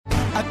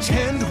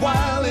Attend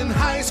while in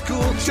high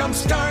school.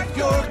 Jumpstart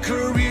your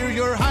career.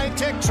 Your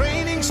high-tech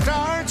training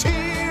starts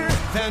here.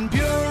 Van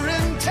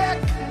Buren Tech.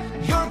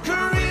 Your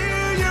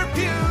career, your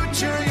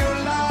future, your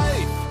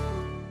life.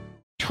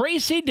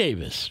 Tracy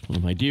Davis, one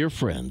of my dear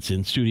friends,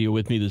 in studio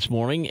with me this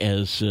morning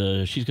as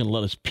she's going to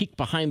let us peek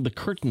behind the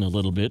curtain a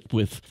little bit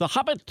with The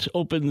Hobbit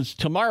opens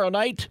tomorrow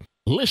night.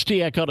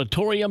 Listiak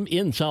Auditorium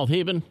in South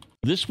Haven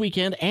this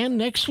weekend and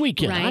next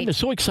weekend. Right. I'm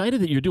so excited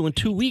that you're doing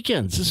 2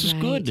 weekends. This is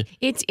good.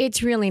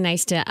 It's really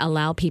nice to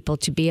allow people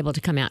to be able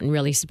to come out and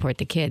really support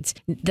the kids.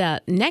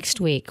 The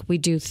next week, we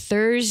do a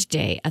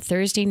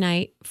Thursday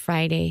night,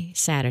 Friday,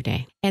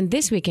 Saturday. And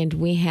this weekend,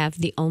 we have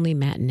the only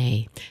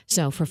matinee.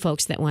 So for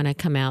folks that want to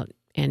come out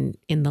and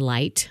in the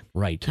light.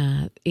 Right.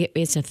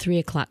 It's a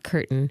 3:00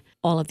 curtain.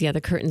 All of the other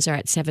curtains are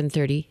at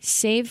 7:30,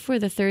 save for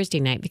the Thursday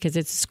night because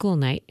it's a school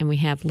night and we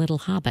have little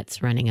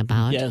hobbits running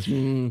about. Yes.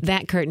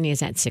 That curtain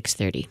is at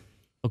 6:30.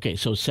 Okay,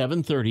 so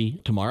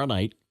 7:30 tomorrow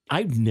night.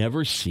 I've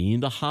never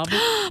seen The Hobbit.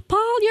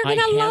 Paul, you're going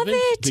to love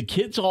it. The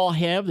kids all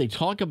have. They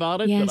talk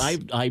about it, Yes.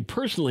 but I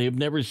personally have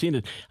never seen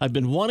it. I've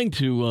been wanting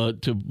to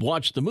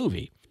watch the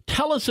movie.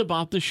 Tell us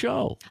about the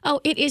show.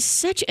 Oh, it is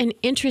such an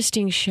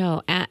interesting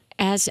show.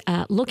 As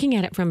looking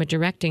at it from a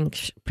directing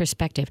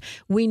perspective,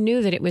 we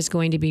knew that it was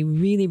going to be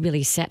really,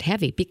 really set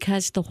heavy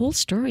because the whole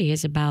story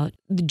is about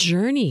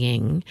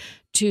journeying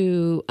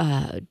to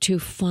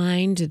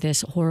find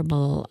this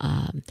horrible,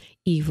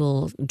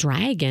 evil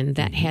dragon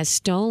that has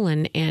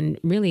stolen and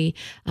really,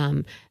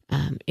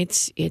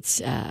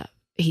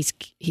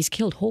 he's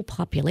killed whole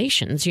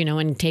populations,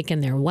 and taken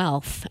their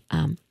wealth.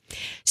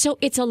 So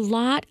it's a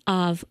lot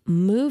of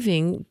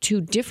moving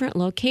to different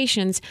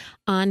locations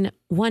on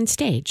one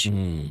stage.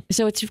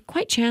 So it's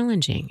quite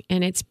challenging,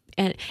 and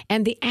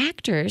the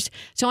actors.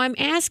 So I'm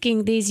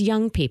asking these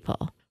young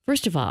people.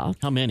 First of all,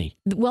 how many?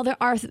 Well, there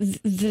are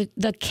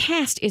the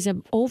cast is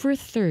over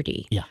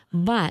 30. Yeah,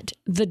 but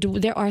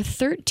there are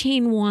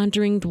 13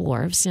 wandering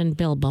dwarves and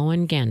Bilbo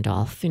and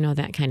Gandalf,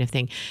 that kind of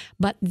thing.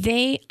 But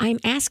I'm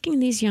asking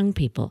these young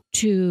people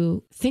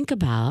to think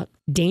about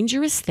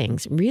dangerous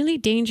things, really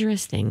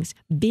dangerous things,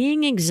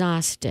 being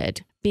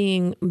exhausted,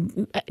 being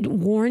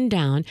worn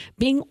down,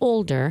 being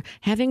older,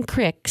 having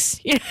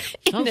cricks.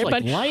 Sounds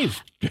like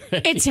life.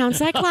 It sounds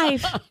like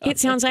life. It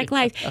sounds like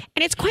life.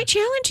 And it's quite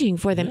challenging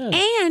for them. Yes.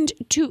 And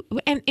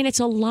it's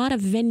a lot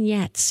of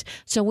vignettes.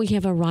 So we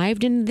have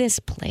arrived in this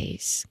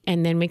place.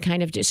 And then we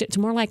kind of it's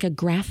more like a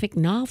graphic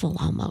novel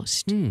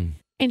almost.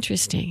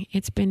 Interesting.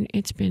 It's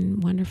been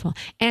wonderful.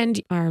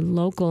 And our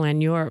local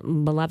and your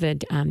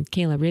beloved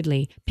Kayla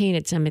Ridley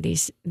painted some of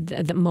these,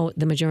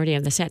 the majority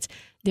of the sets.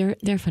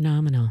 They're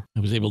phenomenal.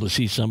 I was able to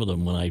see some of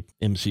them when I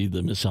emceed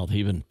the Miss South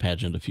Haven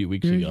pageant a few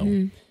weeks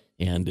ago.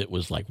 And it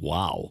was like,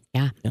 wow.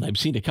 Yeah. And I've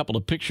seen a couple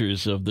of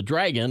pictures of the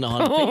dragon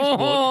on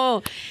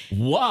Facebook.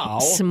 Wow.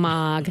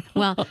 Smog.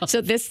 Well,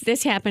 so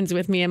this happens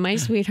with me, and my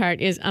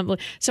sweetheart is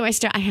so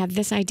I have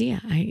this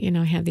idea. I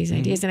have these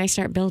ideas, and I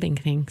start building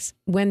things.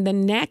 When the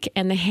neck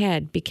and the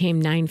head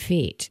became 9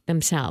 feet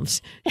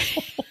themselves,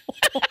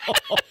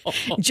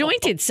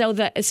 jointed so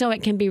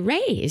it can be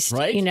raised,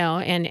 right?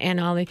 And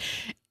all the.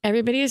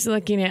 Everybody is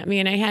looking at me,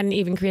 and I hadn't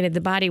even created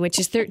the body, which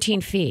is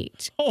 13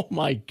 feet. Oh,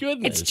 my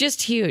goodness. It's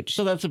just huge.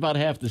 So that's about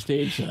half the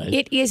stage size.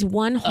 It is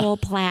one whole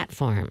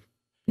platform.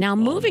 Now,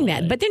 moving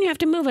that, but then you have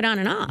to move it on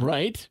and off.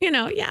 Right.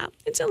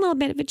 It's a little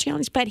bit of a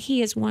challenge, but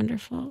he is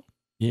wonderful.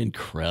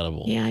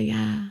 Incredible.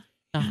 Yeah.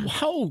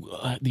 How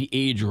the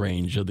age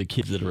range of the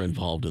kids that are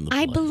involved in the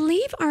play? I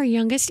believe our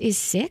youngest is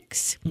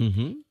 6.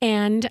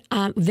 And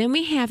then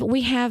we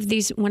have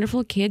these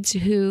wonderful kids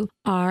who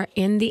are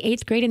in the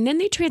 8th grade, and then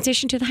they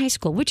transition to the high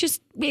school, which is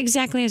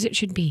exactly as it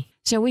should be.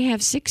 So we have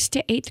 6th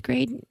to 8th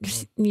grade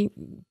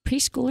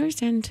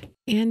preschoolers and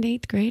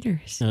 8th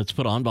graders. Now it's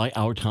put on by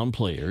Our Town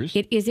Players.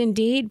 It is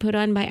indeed put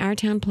on by Our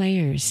Town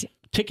Players.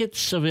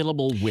 Tickets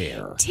available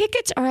where?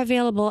 Tickets are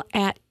available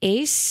at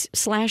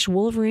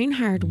Ace/Wolverine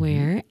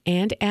Hardware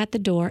and at the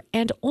door,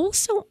 and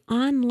also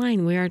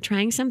online. We are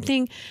trying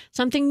something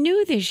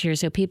new this year,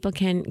 so people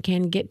can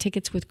get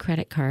tickets with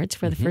credit cards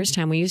for the first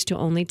time. We used to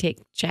only take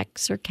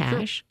checks or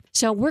cash. Sure.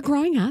 So we're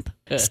growing up,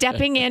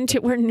 stepping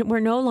into we're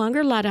no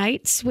longer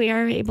Luddites. We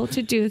are able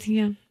to do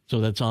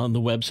So that's on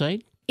the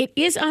website? It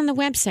is on the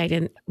website,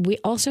 and we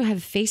also have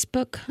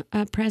Facebook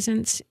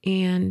presence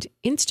and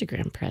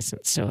Instagram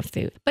presence.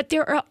 But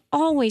there are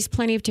always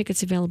plenty of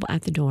tickets available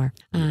at the door.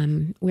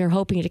 We're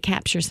hoping to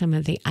capture some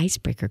of the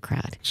icebreaker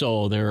crowd.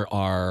 So there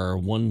are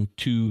 1,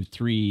 2,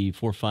 3,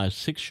 4, 5,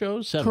 6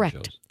 shows? 7 Correct.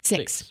 shows?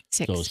 Six.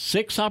 So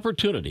 6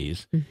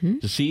 opportunities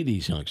to see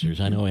these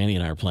youngsters. I know Annie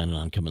and I are planning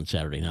on coming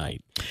Saturday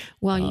night.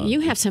 Well, you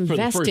have some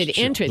vested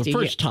interest. The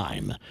first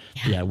time.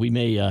 Yeah, we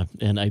may,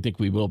 and I think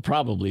we will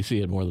probably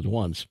see it more than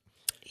once.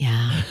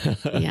 Yeah.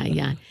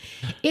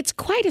 It's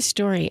quite a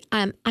story.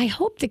 I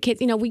hope the kids,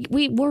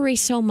 we worry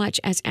so much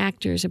as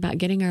actors about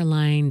getting our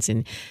lines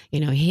and,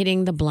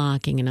 hitting the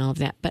blocking and all of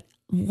that. But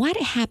what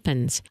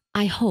happens,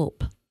 I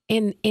hope,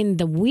 in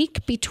the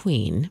week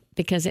between,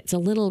 because it's a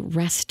little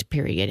rest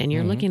period and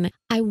you're looking at,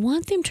 I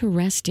want them to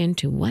rest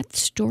into what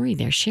story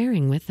they're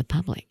sharing with the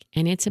public.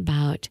 And it's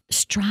about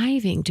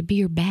striving to be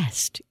your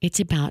best. It's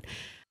about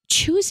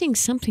choosing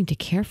something to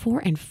care for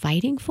and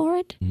fighting for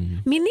it.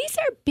 I mean, these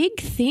are big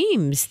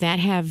themes that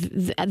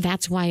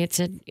that's why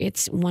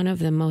it's one of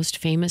the most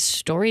famous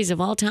stories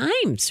of all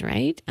times,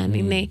 right? I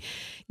mean,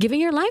 giving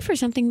your life for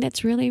something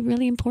that's really,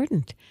 really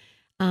important.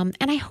 And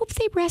I hope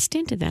they rest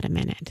into that a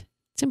minute.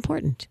 It's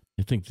important.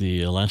 I think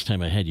the last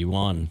time I had you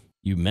on,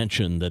 you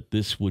mentioned that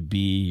this would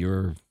be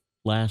your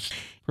last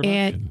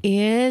production. It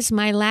is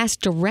my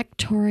last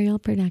directorial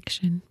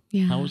production.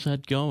 Yeah. How is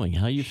that going?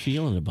 How are you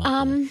feeling about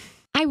that?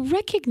 I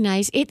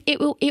recognize it.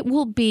 It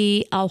will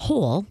be a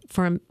whole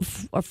for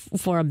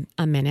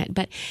a minute,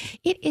 but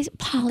it is,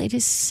 Paul.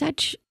 It's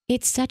such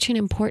an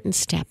important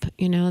step.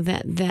 You know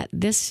that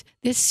this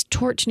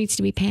torch needs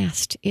to be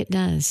passed. It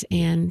does,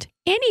 and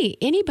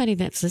anybody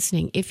that's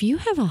listening, if you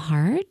have a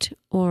heart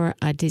or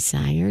a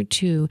desire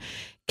to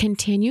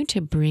continue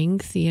to bring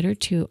theater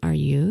to our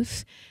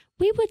youth,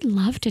 we would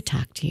love to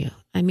talk to you.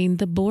 I mean,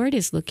 the board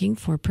is looking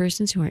for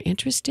persons who are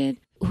interested,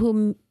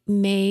 who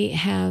may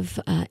have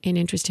an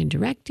interest in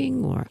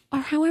directing or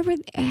however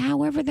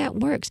that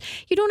works.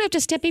 You don't have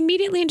to step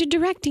immediately into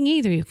directing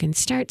either. You can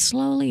start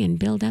slowly and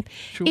build up.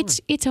 Sure.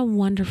 It's a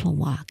wonderful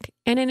walk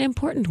and an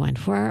important one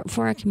for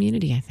our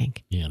community, I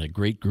think. Yeah, and a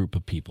great group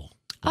of people.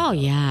 Oh,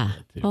 yeah.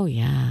 Oh,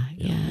 yeah.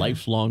 Yeah.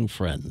 Lifelong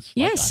friends.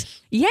 Yes. Like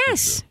us.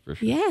 Yes. For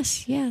sure.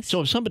 Yes. Yes.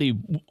 So if somebody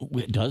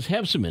does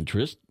have some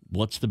interest,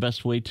 what's the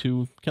best way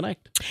to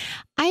connect?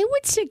 I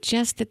would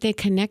suggest that they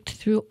connect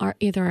through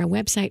either our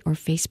website or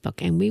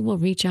Facebook, and we will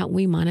reach out.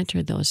 We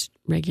monitor those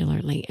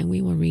regularly, and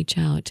we will reach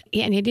out.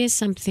 And it is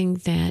something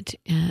that,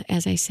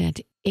 as I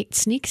said, it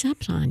sneaks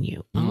up on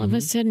you. All of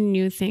a sudden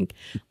you think,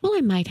 well, I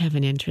might have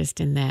an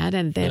interest in that.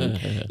 And then,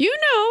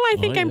 I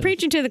think I'm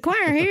preaching to the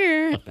choir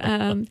here.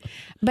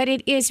 But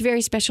it is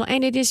very special,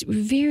 and it is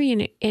very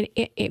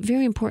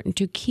important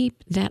to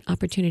keep that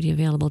opportunity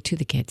available to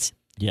the kids.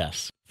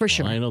 Yes. For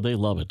sure. I know they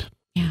love it.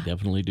 Yeah. They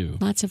definitely do.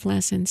 Lots of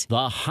lessons.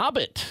 The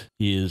Hobbit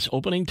is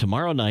opening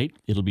tomorrow night.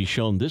 It'll be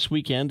shown this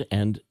weekend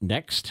and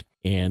next.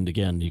 And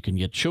again, you can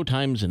get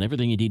showtimes and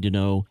everything you need to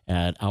know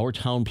at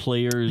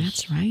OurTownPlayers.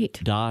 That's right.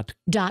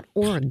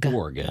 .org.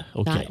 .org.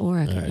 Okay. .org. All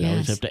right, Yes. I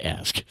always have to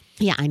ask.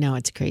 Yeah, I know.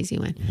 It's a crazy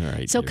one. All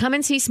right. So come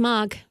and see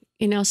Smog.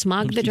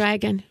 Smog the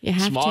dragon. You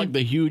have Smog to.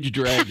 the huge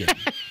dragon.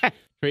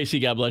 Tracy,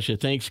 God bless you.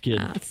 Thanks, kid.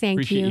 Thank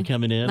Appreciate you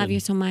coming in. Love you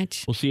so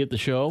much. We'll see you at the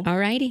show. All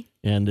righty.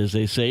 And as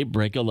they say,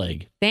 break a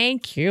leg.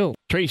 Thank you.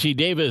 Tracy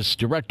Davis,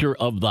 director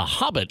of The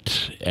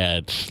Hobbit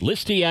at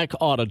Listiak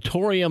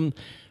Auditorium,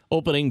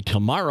 opening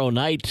tomorrow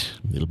night.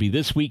 It'll be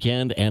this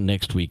weekend and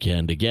next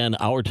weekend. Again,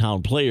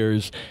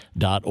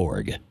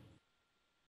 OurTownPlayers.org.